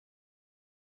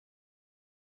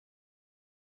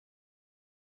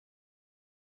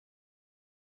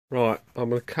Right,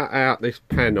 I'm going to cut out this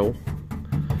panel.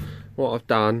 What I've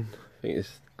done, I think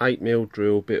it's 8mm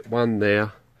drill bit, one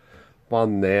there,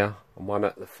 and one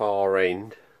at the far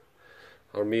end.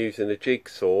 I'm using a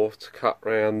jigsaw to cut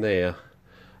round there.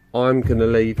 I'm going to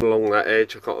leave along that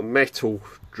edge. I've got a metal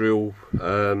drill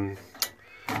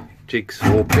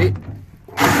jigsaw bit.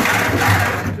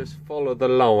 Just follow the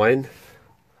line.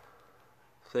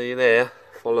 See there?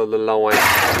 Follow the line.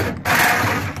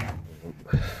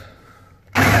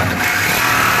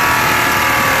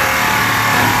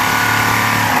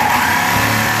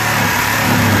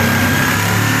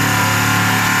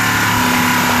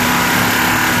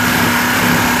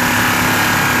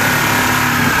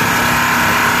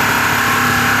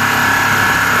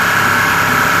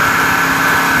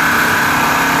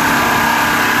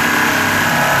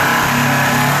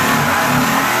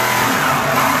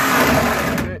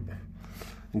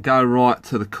 And go right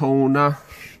to the corner,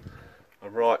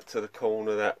 and right to the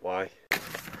corner that way.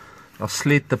 I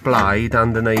slid the blade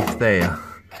underneath there,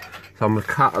 so I'm going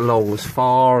to cut along as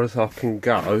far as I can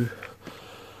go.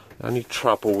 The only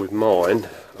trouble with mine,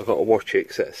 I've got to watch it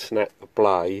because it'll snap the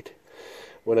blade.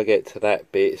 When I get to that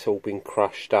bit, it's all been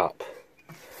crushed up.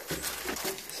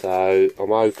 So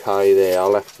I'm okay there.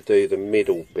 I'll have to do the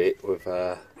middle bit with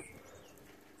a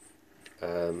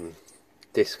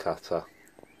disc cutter.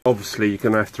 Obviously you're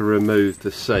going to have to remove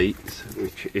the seats,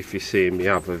 which if you see in the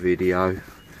other video,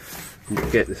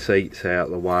 you get the seats out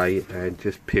of the way and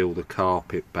just peel the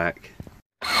carpet back.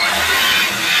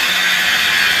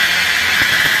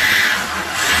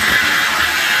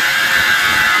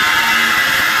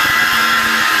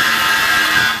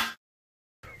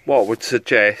 What I would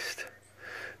suggest,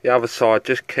 the other side,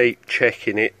 just keep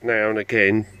checking it now and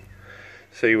again,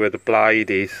 see where the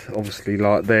blade is. Obviously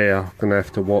like there, I'm going to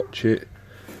have to watch it.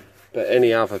 But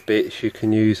any other bits you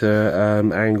can use a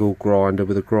angle grinder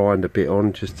with a grinder bit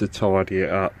on just to tidy it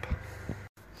up.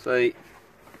 See,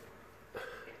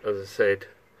 as I said,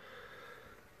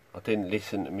 I didn't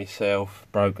listen to myself,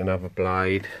 broke another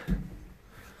blade.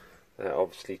 That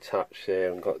obviously touched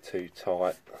there and got too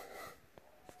tight.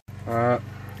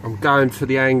 I'm going for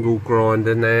the angle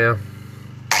grinder now.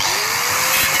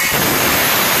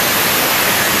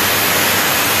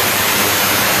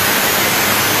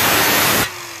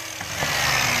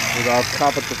 I've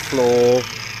covered the floor,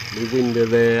 the window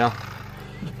there,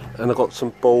 and I've got some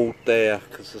board there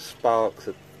because the sparks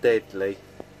are deadly.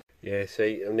 Yeah,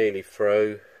 see, I'm nearly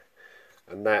through,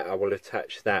 and that I will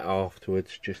attach that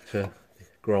afterwards just to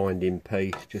grind in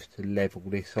piece, just to level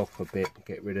this off a bit and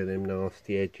get rid of them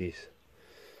nasty edges.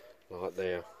 Like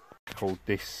there. Pulled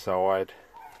this side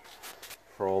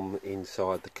from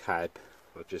inside the cab.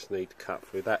 I just need to cut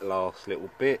through that last little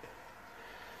bit.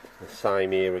 The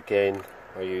same here again.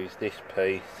 I use this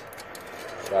piece,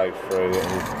 go through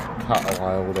and cut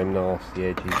away all them nasty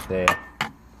edges there.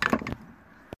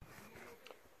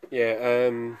 Yeah,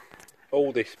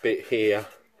 all this bit here,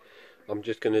 I'm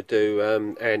just going to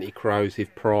do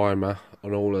anti-corrosive primer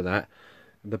on all of that.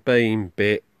 The beam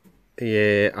bit,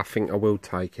 yeah, I think I will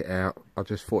take it out. I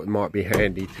just thought it might be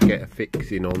handy to get a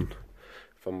fixing on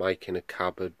if I'm making a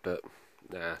cupboard, but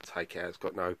nah, take it out, it's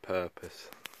got no purpose.